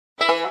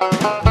I'd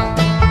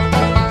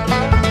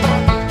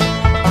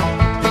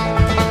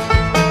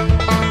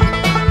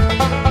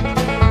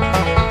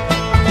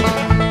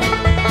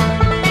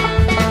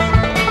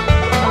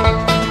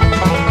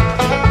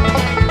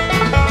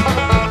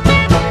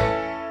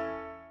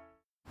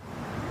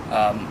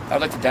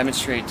like to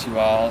demonstrate to you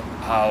all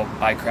how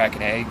I crack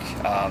an egg.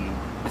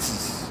 This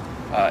is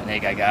an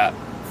egg I got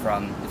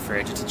from the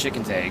fridge. It's a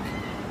chicken's egg.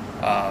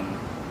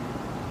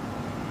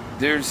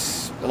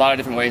 There's a lot of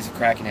different ways of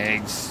cracking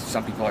eggs.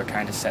 Some people are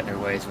kind of set in their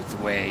ways with the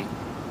way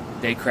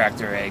they crack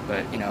their egg,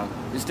 but you know,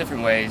 there's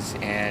different ways,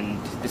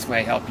 and this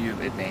may help you,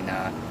 it may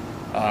not.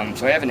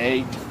 So I have an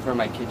egg for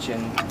my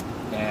kitchen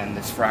and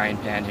this frying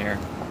pan here.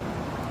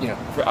 You know,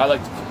 I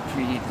like to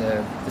preheat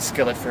the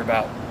skillet for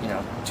about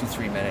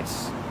 2-3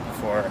 minutes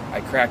before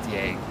I crack the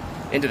egg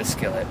into the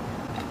skillet.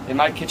 In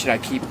my kitchen, I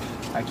keep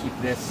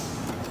this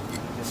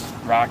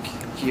rock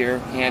here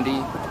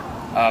handy,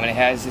 and it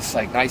has this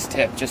like nice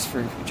tip just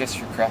for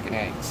cracking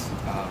eggs.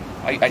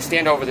 I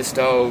stand over the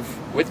stove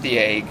with the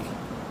egg,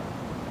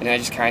 and I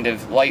just kind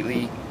of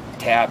lightly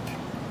tap,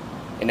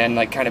 and then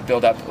like kind of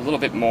build up a little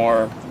bit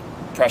more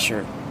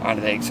pressure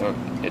onto the egg so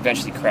it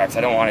eventually cracks.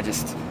 I don't want to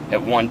just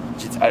at one,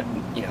 I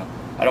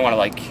don't want to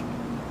like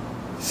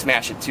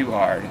smash it too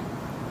hard,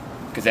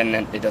 because then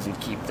it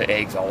doesn't keep the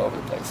eggs all over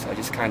the place. So I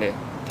just kind of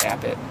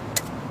tap it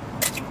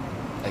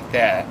like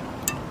that,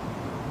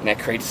 and that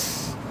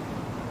creates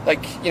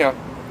like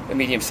a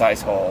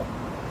medium-sized hole.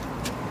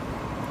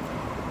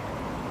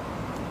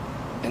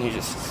 And you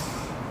just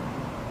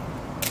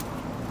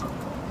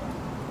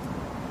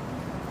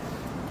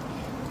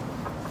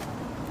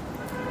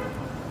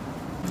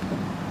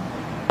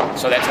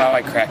so that's how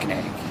I crack an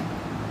egg.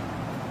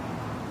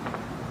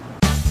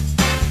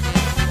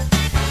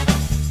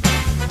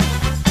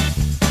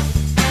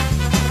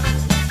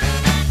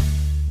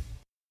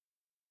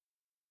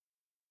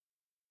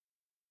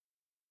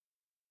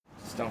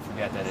 Just don't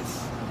forget that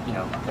it's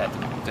that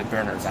the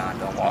burner's on.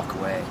 Don't walk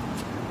away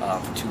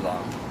for too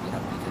long,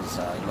 because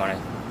you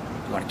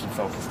want to keep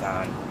focused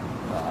on.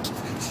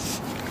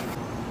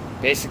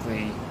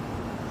 Basically,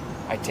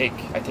 I take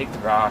the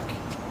rock,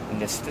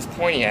 and this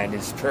pointy end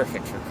is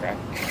perfect for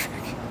cracking.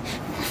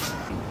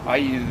 I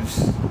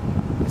use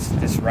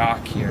this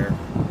rock here.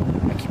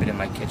 I keep it in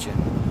my kitchen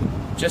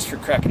just for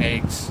cracking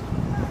eggs.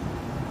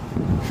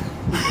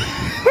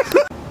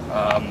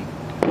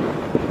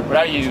 What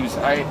I use,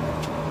 I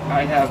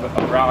have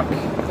a rock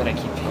that I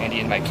keep handy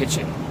in my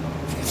kitchen.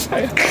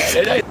 I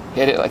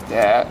hit it like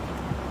that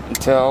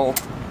until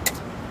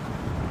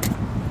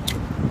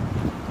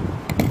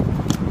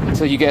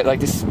you get like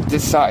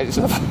this size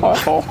of a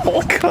hole.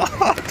 Oh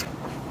God!